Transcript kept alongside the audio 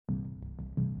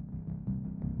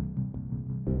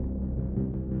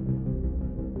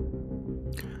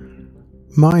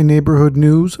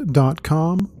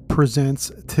MyNeighborhoodNews.com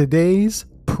presents today's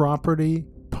property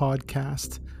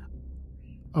podcast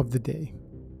of the day.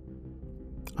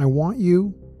 I want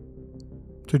you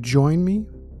to join me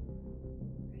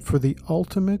for the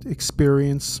ultimate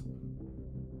experience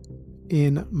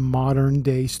in modern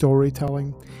day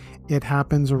storytelling. It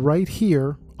happens right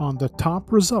here on the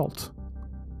top result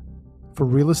for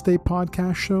Real Estate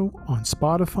Podcast Show on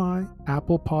Spotify,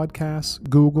 Apple Podcasts,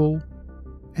 Google,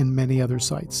 and many other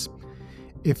sites.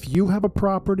 If you have a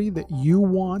property that you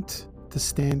want to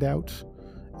stand out,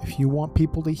 if you want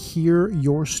people to hear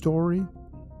your story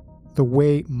the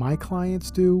way my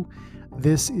clients do,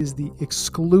 this is the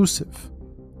exclusive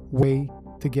way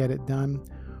to get it done.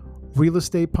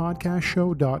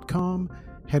 realestatepodcastshow.com.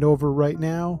 Head over right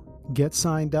now, get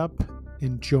signed up,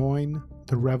 and join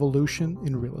the revolution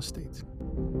in real estate.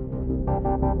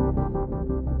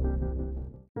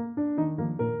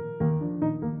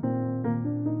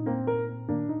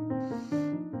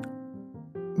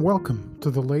 Welcome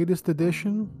to the latest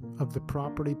edition of the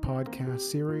Property Podcast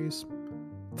series.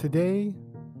 Today,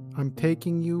 I'm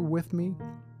taking you with me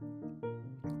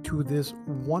to this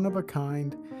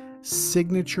one-of-a-kind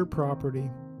signature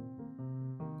property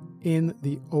in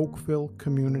the Oakville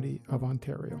community of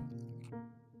Ontario.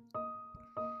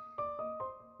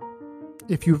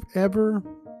 If you've ever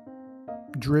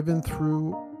driven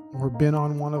through or been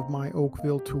on one of my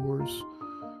Oakville tours,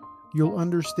 you'll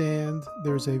understand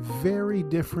there's a very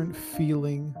different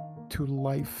feeling to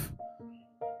life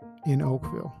in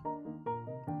Oakville.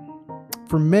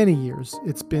 For many years,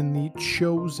 it's been the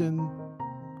chosen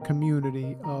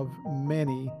community of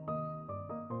many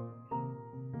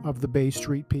of the Bay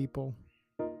Street people,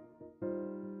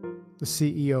 the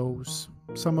CEOs,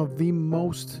 some of the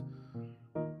most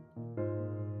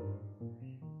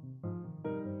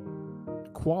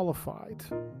qualified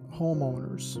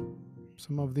homeowners,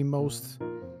 some of the most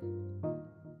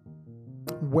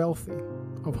wealthy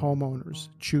of homeowners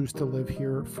choose to live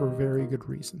here for very good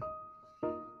reason.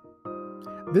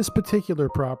 This particular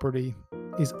property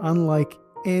is unlike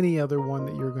any other one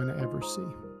that you're going to ever see.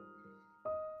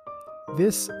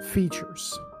 This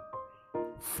features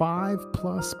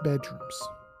 5+ bedrooms,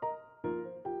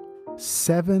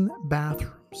 7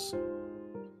 bathrooms,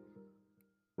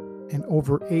 and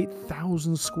over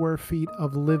 8,000 square feet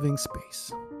of living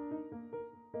space.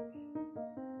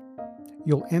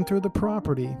 You'll enter the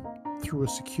property through a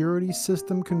security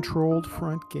system controlled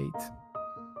front gate.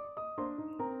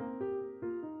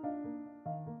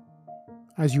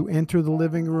 As you enter the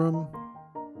living room,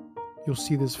 you'll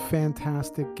see this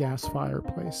fantastic gas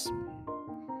fireplace.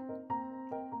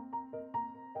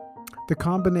 The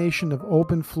combination of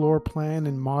open floor plan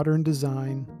and modern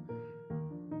design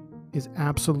is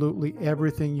absolutely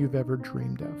everything you've ever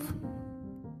dreamed of.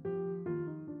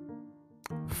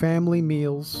 Family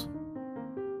meals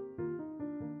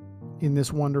in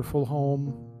this wonderful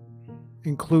home,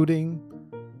 including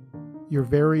your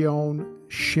very own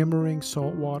shimmering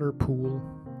saltwater pool,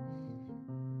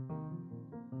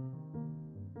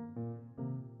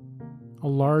 a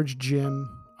large gym,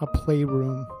 a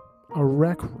playroom, a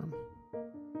rec room.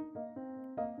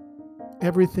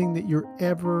 Everything that you're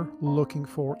ever looking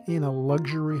for in a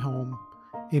luxury home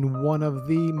in one of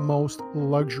the most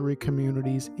luxury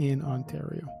communities in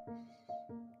Ontario.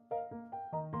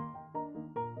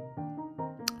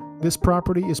 This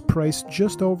property is priced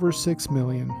just over $6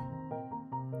 million,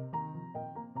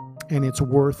 and it's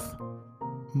worth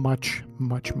much,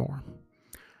 much more.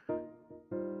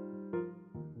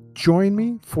 Join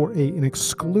me for an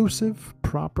exclusive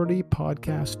property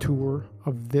podcast tour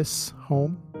of this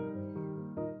home,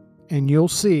 and you'll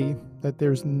see that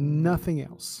there's nothing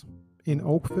else in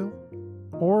Oakville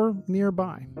or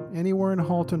nearby, anywhere in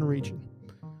Halton region,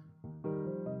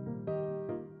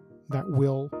 that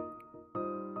will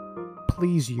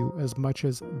please you as much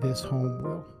as this home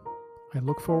will. I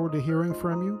look forward to hearing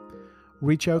from you.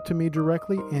 Reach out to me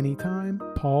directly anytime,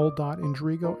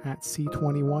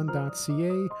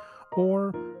 paul.indrigo@c21.ca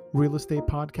or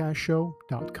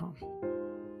realestatepodcastshow.com.